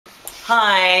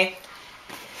Hi.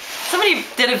 Somebody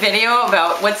did a video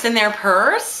about what's in their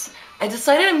purse. I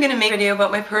decided I'm going to make a video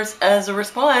about my purse as a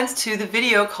response to the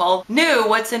video called New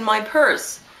What's in My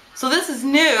Purse. So this is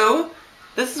new.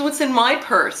 This is what's in my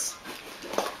purse.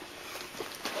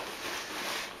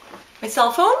 My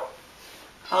cell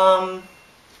phone.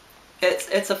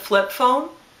 It's a flip phone,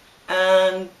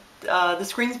 and the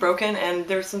screen's broken and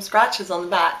there's some scratches on the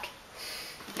back.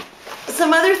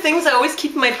 Some other things I always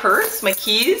keep in my purse, my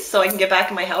keys so I can get back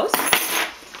in my house.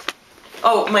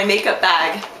 Oh, my makeup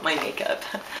bag, my makeup.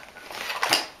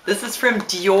 This is from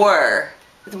Dior.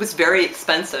 It was very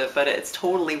expensive, but it's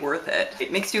totally worth it.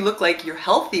 It makes you look like you're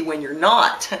healthy when you're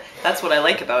not. That's what I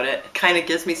like about it. It kind of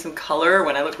gives me some color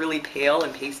when I look really pale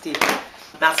and pasty.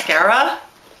 Mascara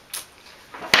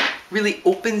really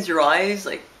opens your eyes,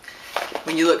 like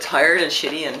when you look tired and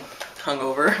shitty and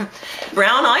hungover.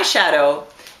 Brown eyeshadow.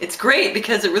 It's great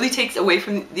because it really takes away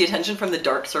from the attention from the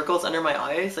dark circles under my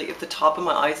eyes. Like if the top of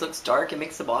my eyes looks dark, it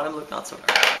makes the bottom look not so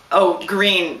dark. Oh,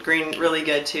 green really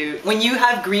good too. When you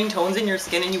have green tones in your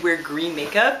skin and you wear green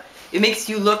makeup, it makes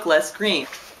you look less green.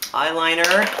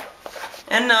 Eyeliner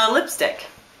and lipstick.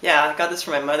 Yeah, I got this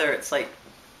from my mother. It's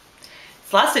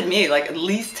lasted me like at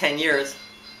least 10 years.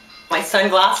 My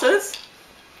sunglasses.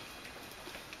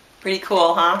 Pretty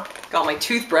cool, huh? Got my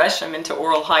toothbrush. I'm into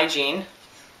oral hygiene.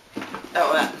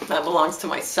 Oh, that belongs to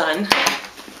my son.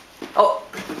 Oh,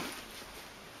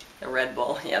 a Red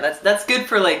Bull. Yeah, that's good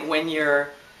for like when you're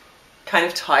kind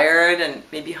of tired and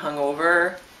maybe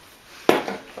hungover.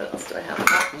 What else do I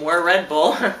have? More Red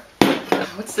Bull.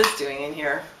 What's this doing in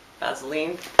here?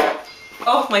 Vaseline.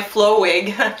 Oh, my Flow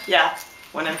wig. Yeah,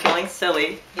 when I'm feeling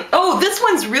silly. Oh, this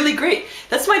one's really great.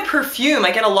 That's my perfume.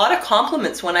 I get a lot of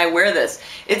compliments when I wear this.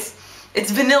 It's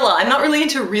vanilla. I'm not really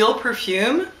into real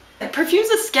perfume. Perfume's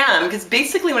a scam because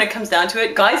basically when it comes down to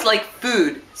it, guys like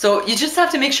food. So you just have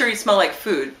to make sure you smell like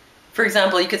food. For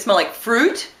example, you could smell like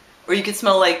fruit, or you could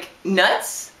smell like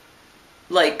nuts,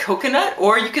 like coconut,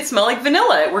 or you could smell like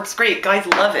vanilla. It works great. Guys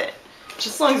love it.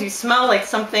 Just as long as you smell like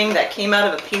something that came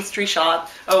out of a pastry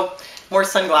shop. Oh, more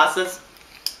sunglasses.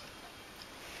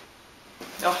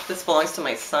 Oh, this belongs to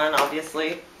my son,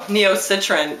 obviously. Neo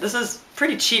Citron. This is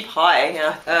pretty cheap high,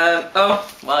 yeah. Oh,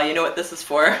 well, you know what this is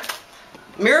for.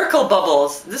 Miracle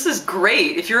Bubbles. This is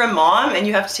great. If you're a mom and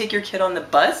you have to take your kid on the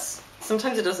bus,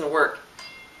 sometimes it doesn't work.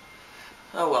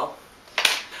 Oh well.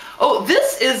 Oh,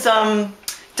 this is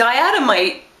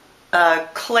diatomite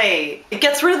clay. It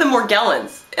gets rid of the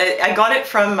Morgellons. I got it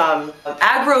from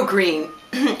Agrogreen.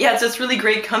 Yeah, it's this really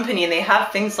great company, and they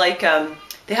have things like,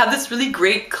 they have this really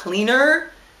great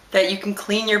cleaner that you can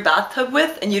clean your bathtub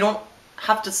with, and you don't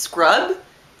have to scrub,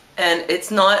 and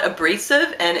it's not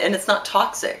abrasive, and it's not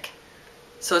toxic.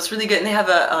 So it's really good, and they have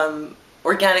a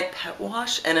organic pet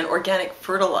wash and an organic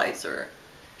fertilizer.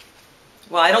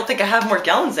 Well, I don't think I have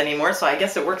Morgellons anymore, so I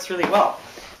guess it works really well.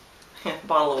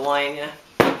 Bottle of wine, yeah.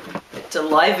 To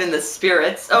liven the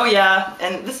spirits. Oh yeah,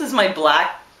 and this is my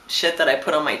black shit that I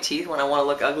put on my teeth when I want to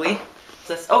look ugly.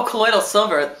 This, oh, colloidal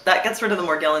silver. That gets rid of the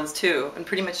Morgellons too, and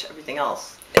pretty much everything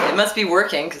else. It must be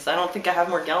working, because I don't think I have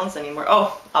Morgellons anymore.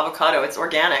 Oh, avocado, it's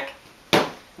organic.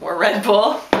 More Red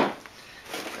Bull.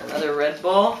 Another Red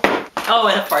Bull. Oh,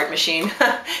 and a fart machine.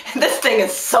 This thing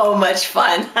is so much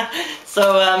fun.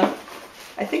 So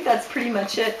I think that's pretty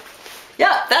much it.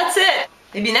 Yeah, that's it.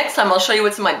 Maybe next time I'll show you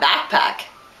what's in my backpack.